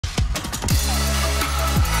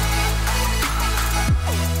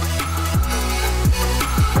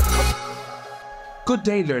Good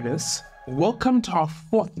day, learners. Welcome to our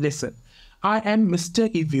fourth lesson. I am Mr.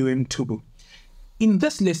 Ivium Tubu. In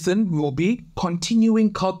this lesson, we will be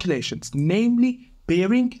continuing calculations, namely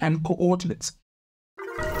bearing and coordinates.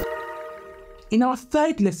 In our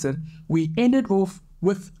third lesson, we ended off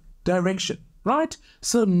with direction, right?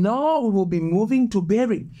 So now we will be moving to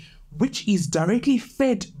bearing, which is directly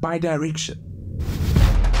fed by direction.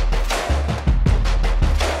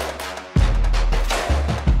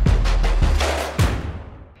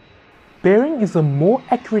 Bearing is a more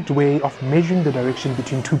accurate way of measuring the direction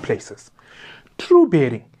between two places. True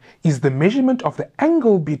bearing is the measurement of the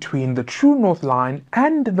angle between the true north line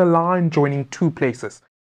and the line joining two places.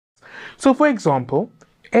 So for example,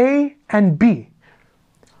 A and B.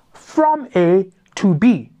 From A to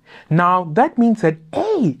B. Now that means that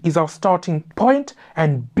A is our starting point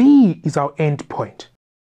and B is our end point.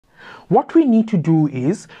 What we need to do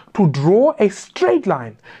is to draw a straight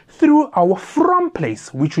line through our from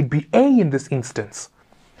place, which would be A in this instance.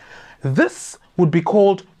 This would be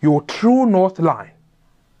called your true north line.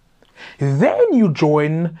 Then you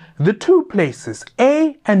join the two places,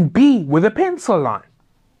 A and B, with a pencil line.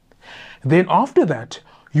 Then after that,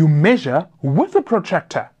 you measure with a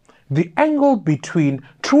protractor the angle between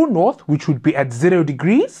true north, which would be at 0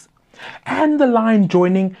 degrees, and the line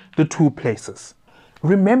joining the two places.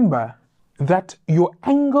 Remember that your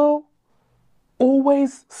angle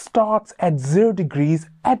always starts at 0 degrees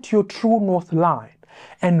at your true north line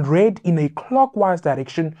and read in a clockwise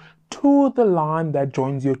direction to the line that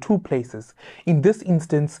joins your two places. In this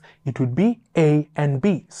instance, it would be A and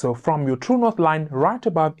B. So from your true north line right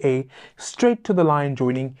above A, straight to the line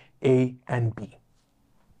joining A and B.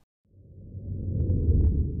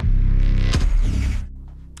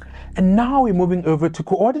 And now we're moving over to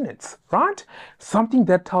coordinates, right? Something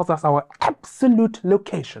that tells us our absolute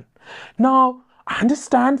location. Now, I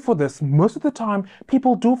understand for this, most of the time,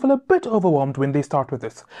 people do feel a bit overwhelmed when they start with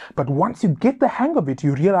this. But once you get the hang of it,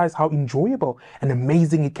 you realize how enjoyable and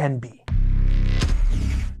amazing it can be.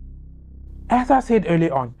 As I said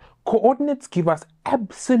earlier on, coordinates give us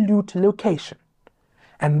absolute location.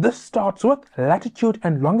 And this starts with latitude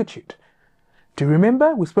and longitude. Do you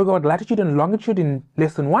remember we spoke about latitude and longitude in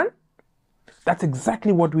lesson 1? That's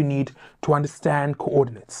exactly what we need to understand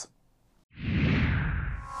coordinates.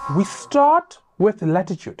 We start with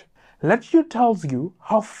latitude. Latitude tells you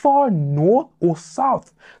how far north or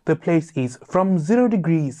south the place is from 0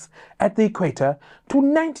 degrees at the equator to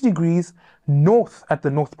 90 degrees north at the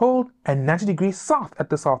North Pole and 90 degrees south at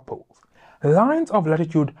the South Pole. Lines of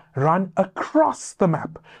latitude run across the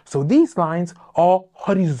map, so these lines are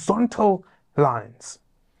horizontal lines.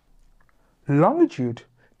 Longitude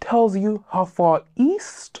tells you how far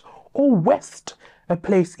east or west a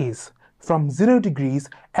place is from 0 degrees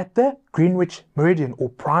at the Greenwich Meridian or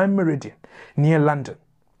Prime Meridian near London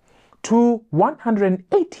to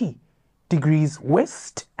 180 degrees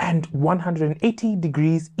west and 180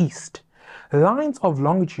 degrees east. Lines of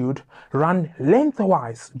longitude run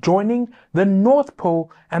lengthwise, joining the North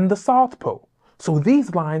Pole and the South Pole. So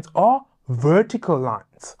these lines are vertical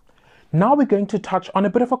lines. Now we're going to touch on a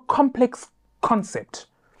bit of a complex concept.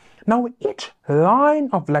 Now each line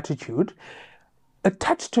of latitude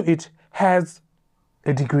attached to it has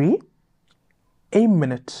a degree, a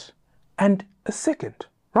minute, and a second,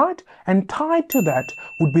 right? And tied to that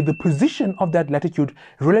would be the position of that latitude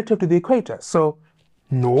relative to the equator. So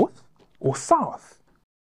north or south.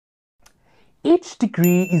 Each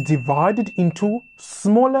degree is divided into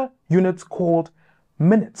smaller units called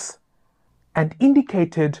minutes and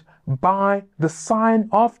indicated by the sign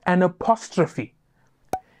of an apostrophe.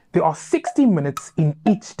 There are 60 minutes in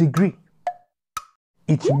each degree.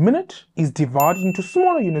 Each minute is divided into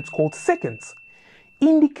smaller units called seconds,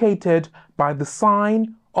 indicated by the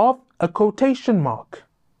sign of a quotation mark.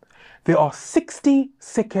 There are 60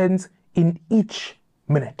 seconds in each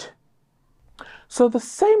minute. So the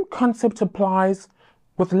same concept applies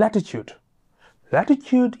with latitude.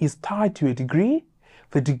 Latitude is tied to a degree.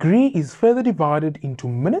 The degree is further divided into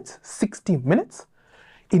minutes, 60 minutes.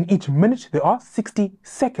 In each minute, there are 60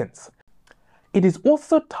 seconds. It is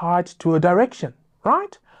also tied to a direction,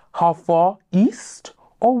 right? How far east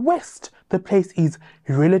or west the place is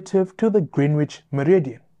relative to the Greenwich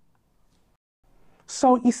Meridian.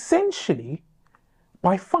 So essentially,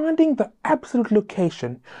 by finding the absolute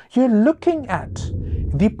location, you're looking at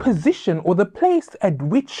the position or the place at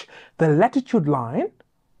which the latitude line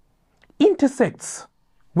intersects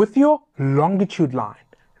with your longitude line.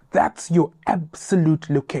 That's your absolute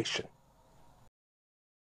location.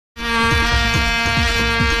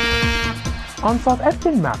 On South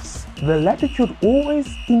African maps, the latitude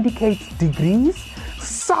always indicates degrees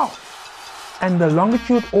south and the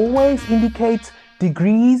longitude always indicates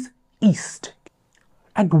degrees east.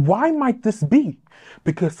 And why might this be?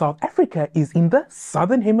 Because South Africa is in the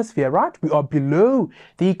southern hemisphere, right? We are below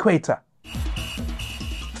the equator.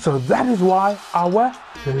 So that is why our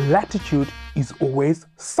latitude is always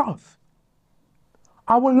south.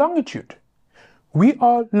 Our longitude, we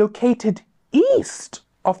are located east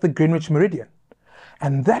of the Greenwich meridian,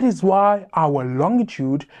 and that is why our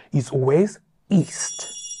longitude is always east.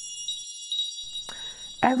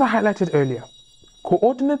 As I highlighted earlier,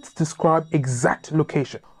 coordinates describe exact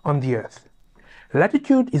location on the Earth.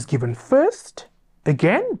 Latitude is given first,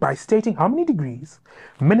 again by stating how many degrees,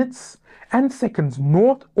 minutes, and seconds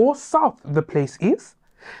north or south the place is.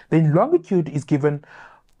 Then longitude is given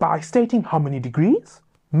by stating how many degrees,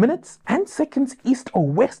 minutes, and seconds east or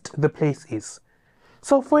west the place is.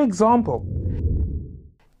 So for example,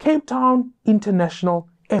 Cape Town International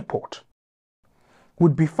Airport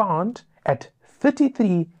would be found at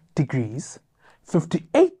 33 degrees,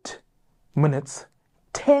 58 minutes,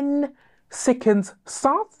 10 seconds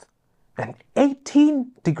south, and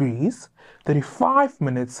 18 degrees, 35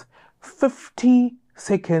 minutes, 50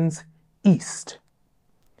 seconds east.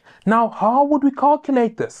 Now, how would we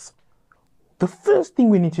calculate this? The first thing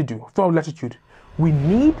we need to do for our latitude, we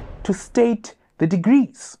need to state the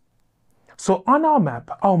degrees. So on our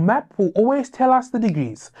map will always tell us the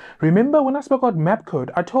degrees. Remember when I spoke about map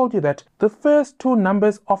code, I told you that the first two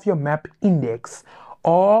numbers of your map index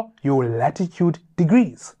are your latitude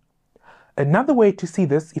degrees. Another way to see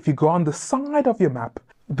this, if you go on the side of your map,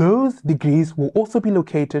 those degrees will also be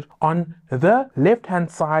located on the left-hand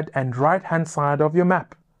side and right-hand side of your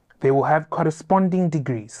map. They will have corresponding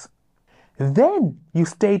degrees. Then you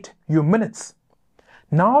state your minutes.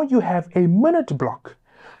 Now you have a minute block.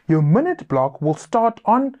 Your minute block will start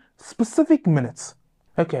on specific minutes.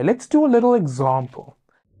 Okay, let's do a little example.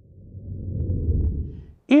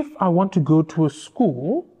 If I want to go to a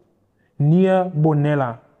school near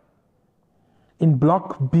Bonella in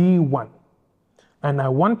block B1, and I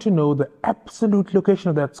want to know the absolute location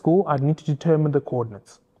of that school, I need to determine the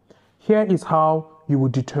coordinates. Here is how you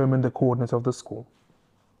would determine the coordinates of the school.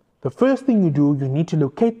 The first thing you do, you need to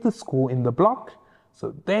locate the school in the block.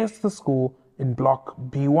 So there's the school in block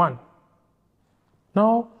B1.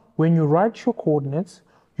 Now, when you write your coordinates,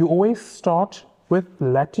 you always start with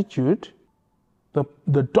latitude,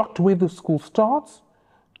 the dot where the school starts,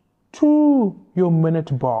 to your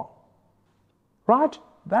minute bar. Right?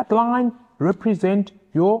 That line represents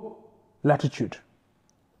your latitude.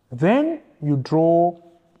 Then you draw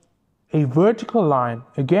a vertical line,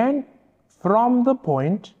 again, from the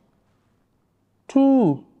point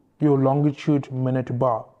to your longitude minute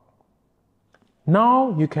bar.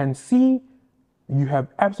 Now you can see you have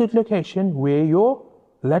absolute location where your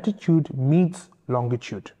latitude meets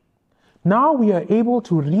longitude. Now we are able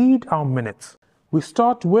to read our minutes. We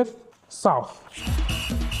start with south.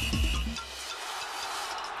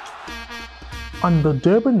 On the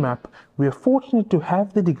Durban map, we are fortunate to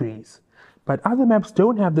have the degrees, but other maps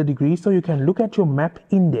don't have the degrees, so you can look at your map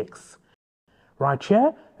index. Right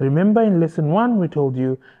here, remember in lesson 1 we told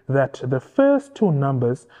you that the first two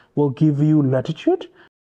numbers will give you latitude,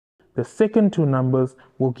 the second two numbers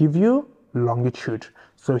will give you longitude.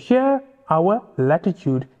 So here our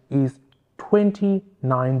latitude is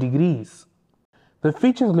 29 degrees. The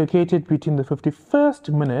feature is located between the 51st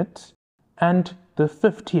minute and the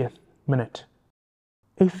 50th minute.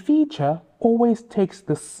 A feature always takes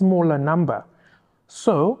the smaller number.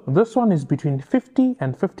 So this one is between 50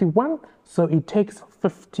 and 51, so it takes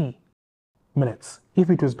 50 minutes. If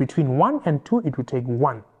it was between 1 and 2, it would take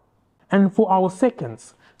 1. And for our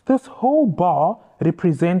seconds, this whole bar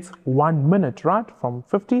represents 1 minute, right? From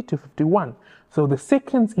 50 to 51. So the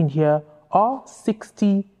seconds in here are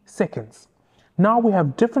 60 seconds. Now we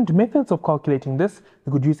have different methods of calculating this.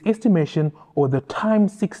 We could use estimation or the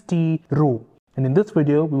times 60 rule. And in this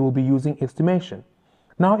video, we will be using estimation.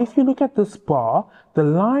 Now, if you look at this bar, the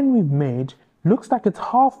line we've made looks like it's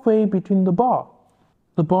halfway between the bar.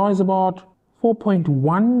 The bar is about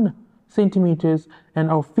 4.1 centimeters and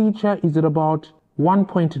our feature is at about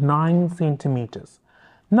 1.9 centimeters.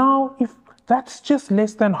 Now, if that's just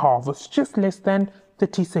less than half, it's just less than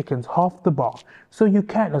 30 seconds, half the bar. So you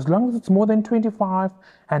can, as long as it's more than 25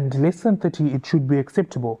 and less than 30, it should be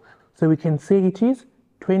acceptable. So we can say it is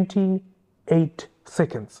 28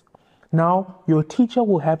 seconds. Now, your teacher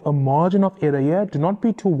will have a margin of error here. Do not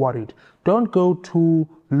be too worried. Don't go too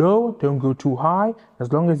low, don't go too high,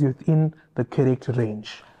 as long as you're within the correct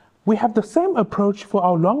range. We have the same approach for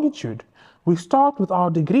our longitude. We start with our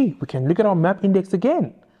degree. We can look at our map index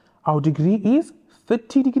again. Our degree is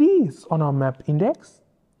 30 degrees on our map index.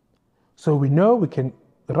 So we know we can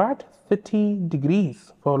write 30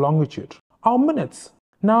 degrees for longitude. Our minutes.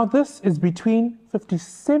 Now this is between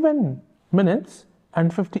 57 minutes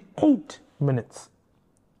and 58 minutes,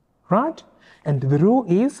 right? And the rule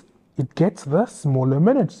is it gets the smaller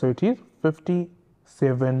minute, so it is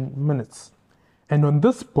 57 minutes. And on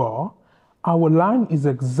this bar, our line is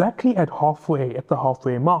exactly at the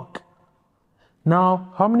halfway mark.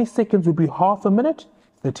 Now, how many seconds would be half a minute?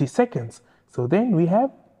 30 seconds. So then we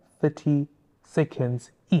have 30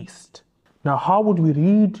 seconds east. Now, how would we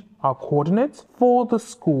read our coordinates for the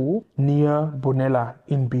school near Bonella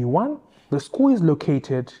in B1? The school is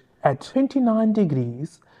located at 29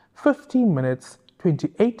 degrees, 50 minutes,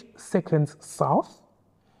 28 seconds south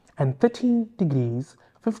and 30 degrees,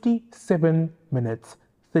 57 minutes,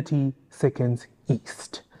 30 seconds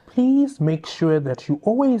east. Please make sure that you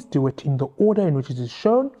always do it in the order in which it is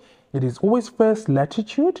shown. It is always first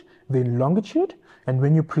latitude, then longitude, and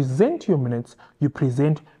when you present your minutes, you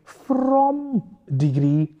present from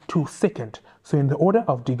degree to second. So in the order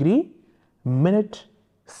of degree, minute,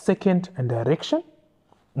 second, and direction.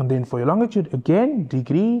 And then for your longitude, again,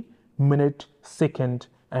 degree, minute, second,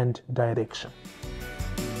 and direction.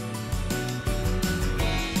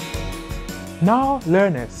 Now,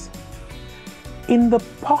 learners, in the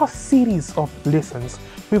past series of lessons,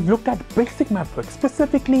 we've looked at basic Mapwork,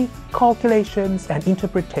 specifically calculations and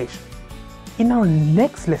interpretation. In our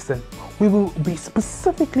next lesson, we will be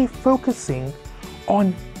specifically focusing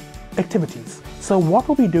on activities. So what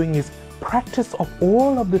we'll be doing is practice of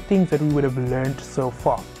all of the things that we would have learned so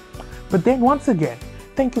far. But then once again,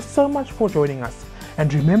 thank you so much for joining us.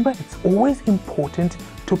 And remember, it's always important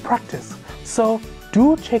to practice. So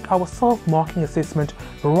do check our self-marking assessment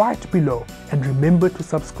right below and remember to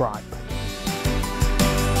subscribe.